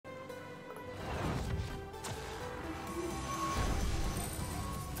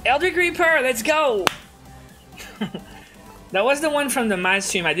Eldritch Reaper, let's go! That was the one from the live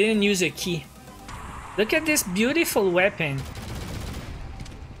stream. I didn't use a key. Look at this beautiful weapon.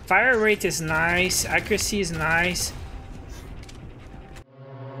 Fire rate is nice. Accuracy is nice.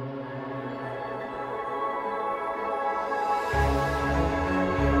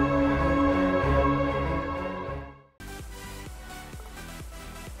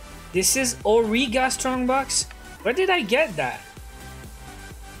 This is Auriga Strongbox. Where did I get that?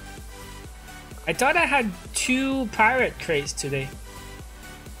 I thought I had 2 pirate crates today.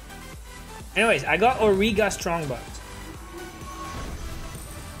 Anyways, I got Auriga Strongbox.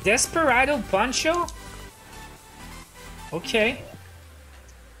 Desperado Poncho? Okay.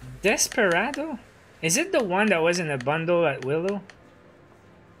 Desperado? Is it the one that was in a bundle at Willow?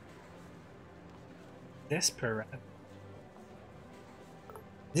 Desperado.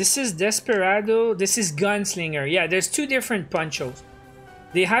 This is Desperado. This is Gunslinger. Yeah, there's 2 different ponchos.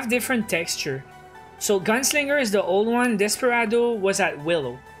 They have different texture. So Gunslinger is the old one. Desperado was at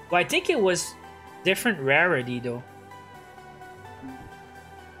Willow. Well, I think it was different rarity though.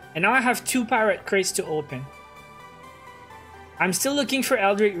 And now I have 2 pirate crates to open. I'm still looking for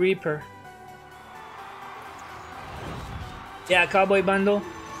Eldritch Reaper. Yeah, Cowboy Bundle.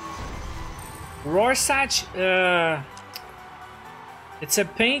 Rorschach, it's a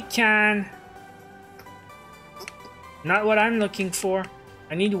paint can. Not what I'm looking for.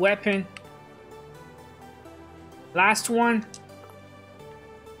 I need weapon. Last one.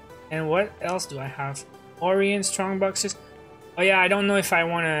 And what else do I have? Orient strong boxes. Oh yeah, I don't know if I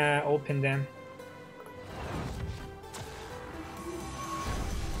want to open them.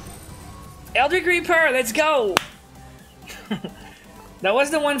 Eldritch Reaper, let's go! That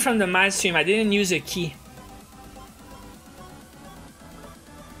was the one from the live stream. I didn't use a key.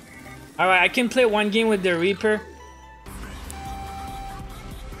 Alright, I can play one game with the Reaper.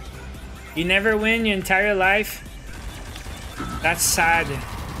 You never win your entire life? That's sad.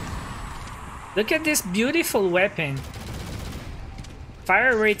 Look at this beautiful weapon.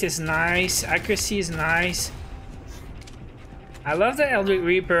 Fire rate is nice. Accuracy is nice. I love the Eldritch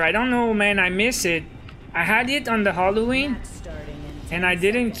Reaper. I don't know, man. I miss it. I had it on the Halloween and I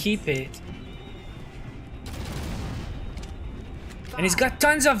didn't keep it. And it's got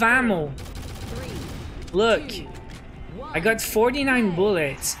tons of ammo. Look. I got 49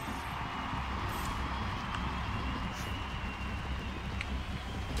 bullets.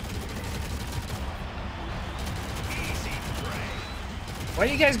 Why are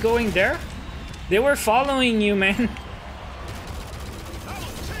you guys going there? They were following you, man.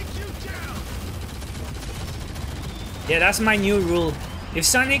 Yeah, that's my new rule. If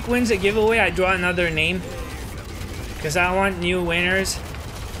Sonic wins a giveaway, I draw another name. Because I want new winners.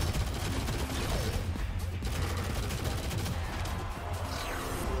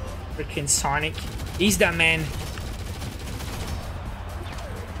 Freaking Sonic. He's the man.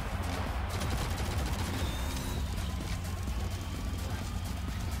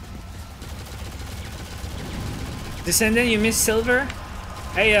 Descendant, you missed silver?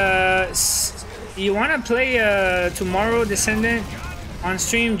 Hey, you wanna play tomorrow, Descendant, on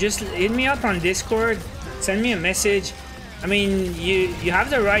stream? Just hit me up on Discord. Send me a message. I mean, you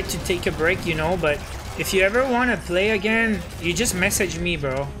have the right to take a break, you know, but if you ever wanna play again, you just message me,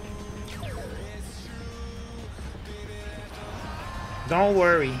 bro. Don't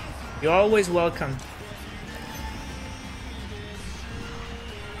worry. You're always welcome.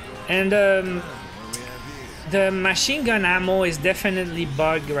 And the machine gun ammo is definitely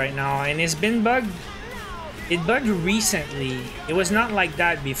bugged right now, and it's been bugged. It bugged recently. It was not like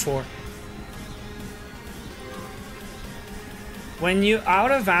that before. When you're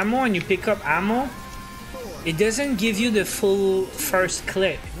out of ammo and you pick up ammo, it doesn't give you the full first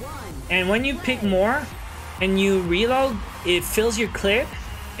clip. And when you pick more and you reload, it fills your clip,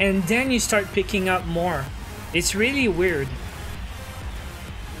 and then you start picking up more. It's really weird.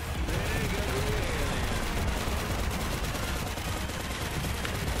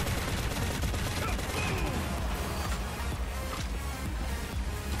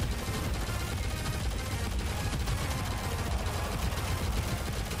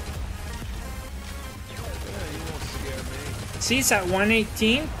 See, it's at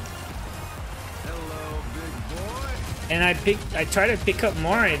 118. Hello, big boy. And I tried to pick up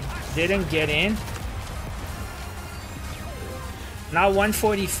more, it didn't get in. Now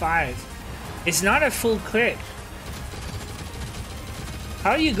 145. It's not a full clip.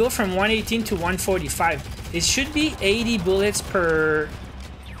 How do you go from 118 to 145? It should be 80 bullets per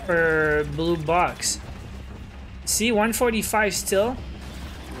blue box. See, 145 still.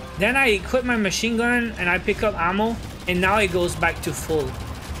 Then I equip my machine gun and I pick up ammo, and now it goes back to full.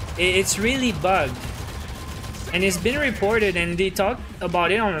 It's really bugged. And it's been reported, and they talked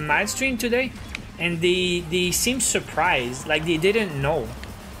about it on a Mad stream today, and they seemed surprised, like they didn't know.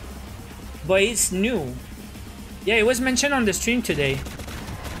 But it's new. Yeah, it was mentioned on the stream today.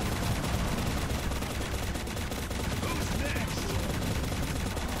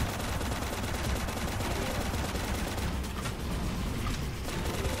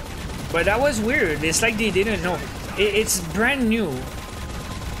 But that was weird. It's like they didn't know. It's brand new.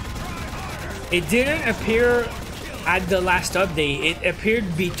 It didn't appear at the last update. It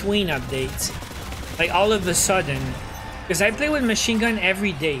appeared between updates. Like all of a sudden. Because I play with machine gun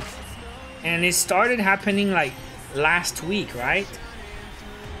every day. And it started happening like last week, right?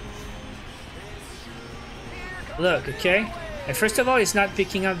 Look, okay? And first of all, it's not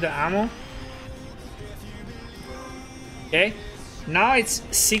picking up the ammo. Okay? Now it's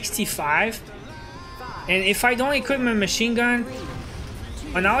 65. And if I don't equip my machine gun,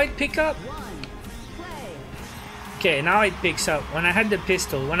 oh, now it pick up. Okay, now it picks up. When I had the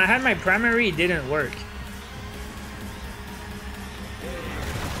pistol, when I had my primary, it didn't work.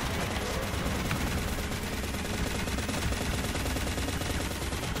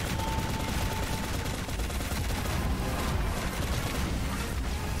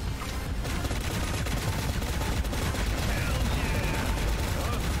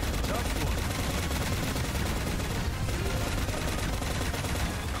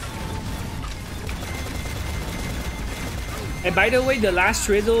 And by the way, the last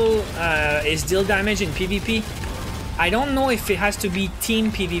riddle is deal damage in PvP. I don't know if it has to be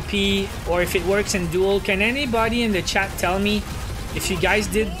team PvP or if it works in duel. Can anybody in the chat tell me if you guys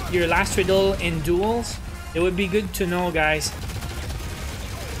did your last riddle in duels? It would be good to know, guys.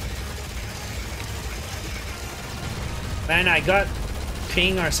 Man, I got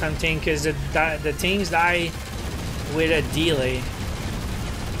ping or something because the things die with a delay.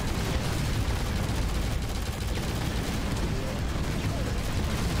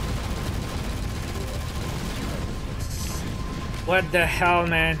 What the hell,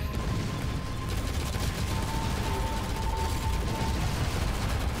 man?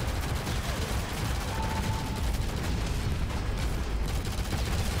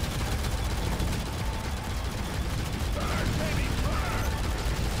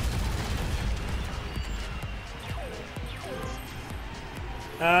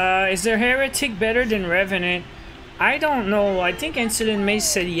 Is there Heretic better than Revenant? I don't know. I think Incident Maze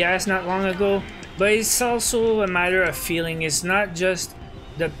said yes not long ago. But it's also a matter of feeling. It's not just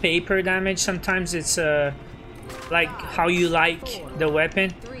the paper damage. Sometimes it's like how you like the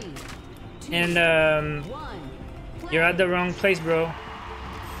weapon. And you're at the wrong place, bro.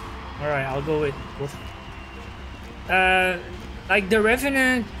 Alright, I'll go with both. Like the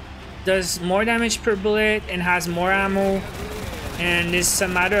Revenant does more damage per bullet and has more ammo. And it's a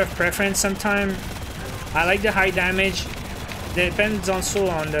matter of preference sometimes. I like the high damage. Depends also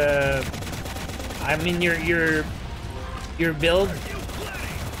on the... I mean your build.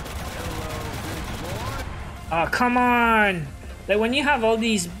 Oh, come on! Like when you have all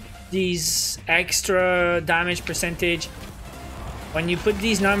these extra damage percentage, when you put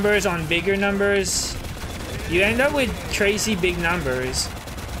these numbers on bigger numbers, you end up with crazy big numbers.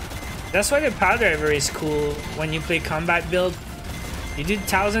 That's why the Power Driver is cool when you play combat build. You do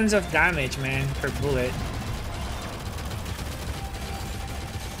thousands of damage, man, per bullet.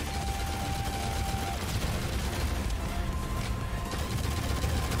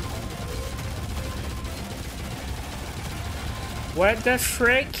 What the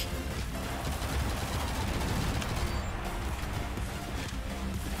frick?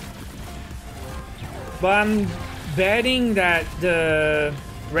 But I'm betting that the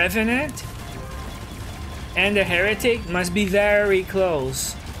Revenant and the Heretic must be very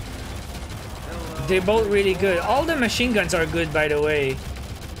close. They're both really good. All the machine guns are good, by the way.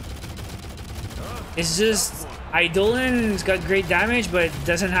 It's just Eidolon's got great damage but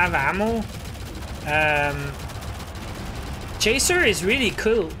doesn't have ammo. Chaser is really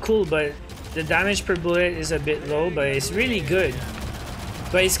cool, but the damage per bullet is a bit low, but it's really good.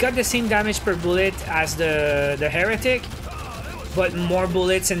 But it's got the same damage per bullet as the Heretic, but more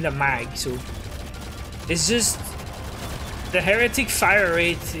bullets in the mag, so it's just the Heretic fire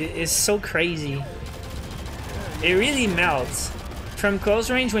rate is so crazy. It really melts. From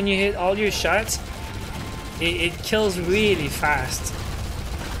close range, when you hit all your shots, it kills really fast.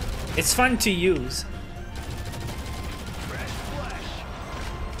 It's fun to use.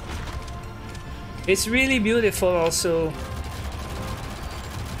 It's really beautiful also.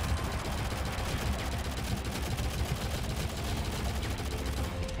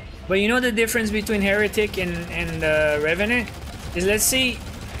 But you know the difference between Heretic and Revenant? Is let's say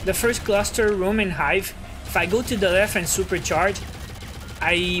the first cluster room in Hive, if I go to the left and supercharge,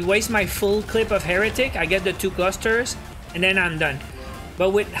 I waste my full clip of Heretic, I get the 2 clusters, and then I'm done.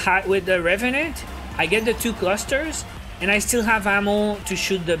 But with the Revenant, I get the 2 clusters, and I still have ammo to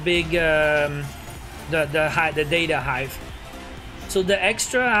shoot the big, the data Hive. So the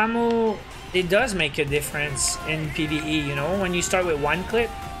extra ammo, it does make a difference in PvE, you know, when you start with 1 clip.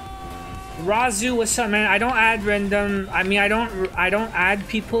 Razu, what's up, man? I don't add random, I mean, I don't add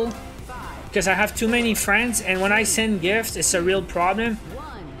people because I have too many friends, and when I send gifts, it's a real problem.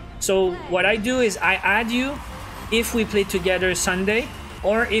 So what I do is I add you if we play together Sunday,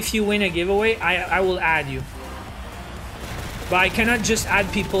 or if you win a giveaway, I will add you. But I cannot just add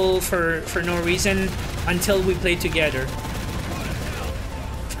people for no reason until we play together.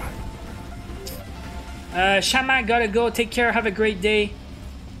 Shamak, gotta go. Take care. Have a great day.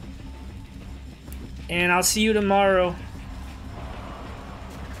 And I'll see you tomorrow.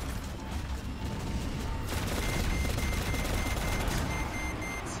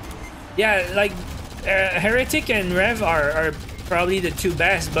 Yeah, like Heretic and Rev are probably the 2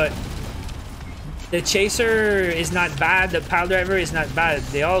 best, but the Chaser is not bad, the Pile Driver is not bad.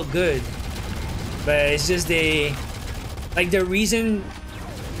 They're all good, but it's just like the reason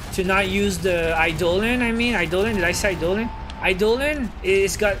to not use the Eidolon. I mean, Eidolon, did I say Eidolon? Eidolon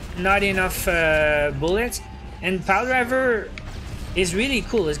is got not enough bullets, and Pile Driver is really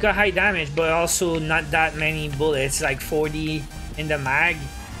cool. It's got high damage, but also not that many bullets, like 40 in the mag.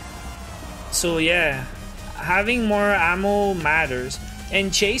 So yeah, having more ammo matters.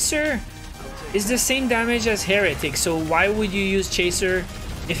 And Chaser is the same damage as Heretic, so why would you use Chaser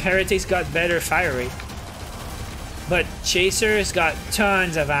if Heretic's got better fire rate? But Chaser's got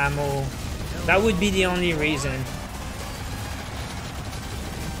tons of ammo. That would be the only reason.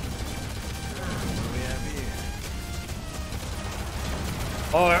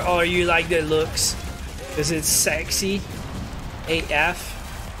 Or you like the looks because it's sexy AF.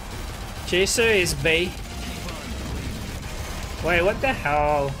 Chaser is bae. Wait, what the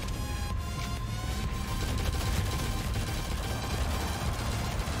hell?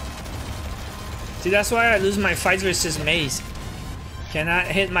 See, that's why I lose my fights versus Maze. Cannot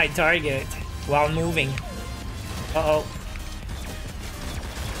hit my target while moving. Uh-oh.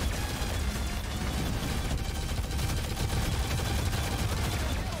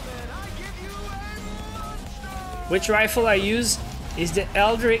 Which rifle I use is the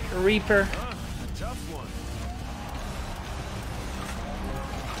Eldritch Reaper.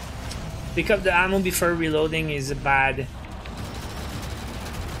 Pick up the ammo before reloading is bad.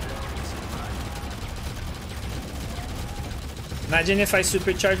 Imagine if I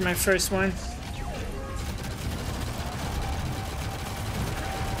supercharge my first one.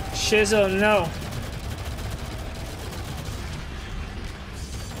 Shizzle, no.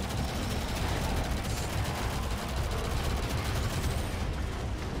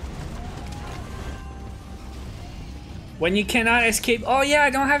 When you cannot escape. Oh yeah,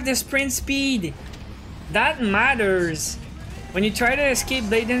 I don't have the sprint speed. That matters. When you try to escape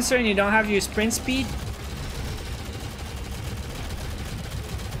Blade Dancer and you don't have your sprint speed.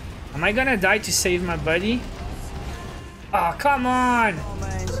 Am I gonna die to save my buddy? Oh, come on!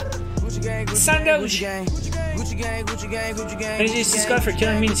 Sandwich! NGC Squad for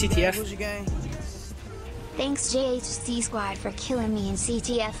killing me in CTF. Thanks JHC Squad for killing me in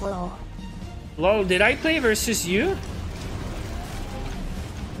CTF, lol. Lol, did I play versus you?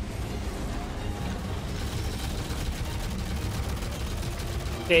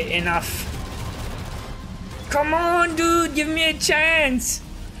 Okay, enough. Come on, dude, give me a chance!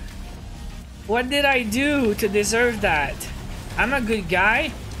 What did I do to deserve that? I'm a good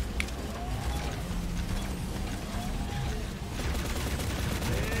guy.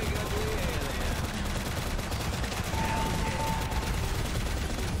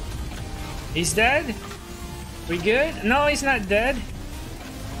 He's dead? We good? No, he's not dead.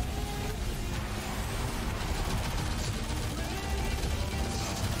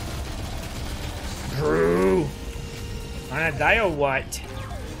 Bro, wanna die or what?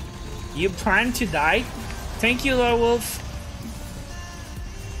 You plan to die? Thank you, Lord Wolf.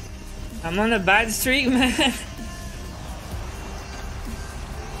 I'm on a bad streak, man. Hello,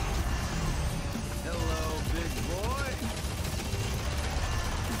 big boy.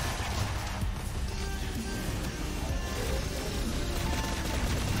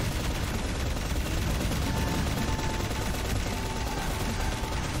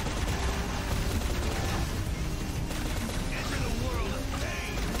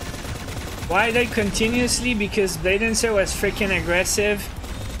 Why they continuously? Because Blade Dancer was freaking aggressive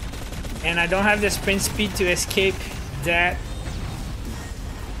and I don't have the sprint speed to escape that.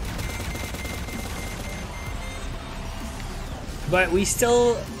 but we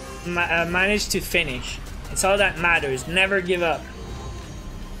still managed to finish. It's all that matters. Never give up.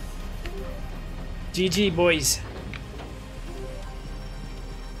 GG, boys.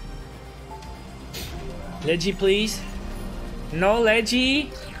 Legi, please. No Legi.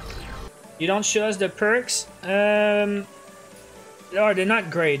 You don't show us the perks. Oh, they're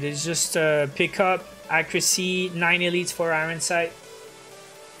not great. It's just pick up, accuracy, 9 elites, 4 iron sight.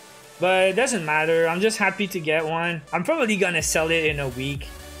 But it doesn't matter. I'm just happy to get one. I'm probably gonna sell it in a week.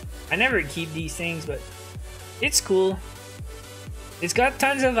 I never keep these things, but it's cool. It's got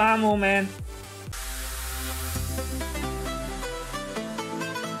tons of ammo, man.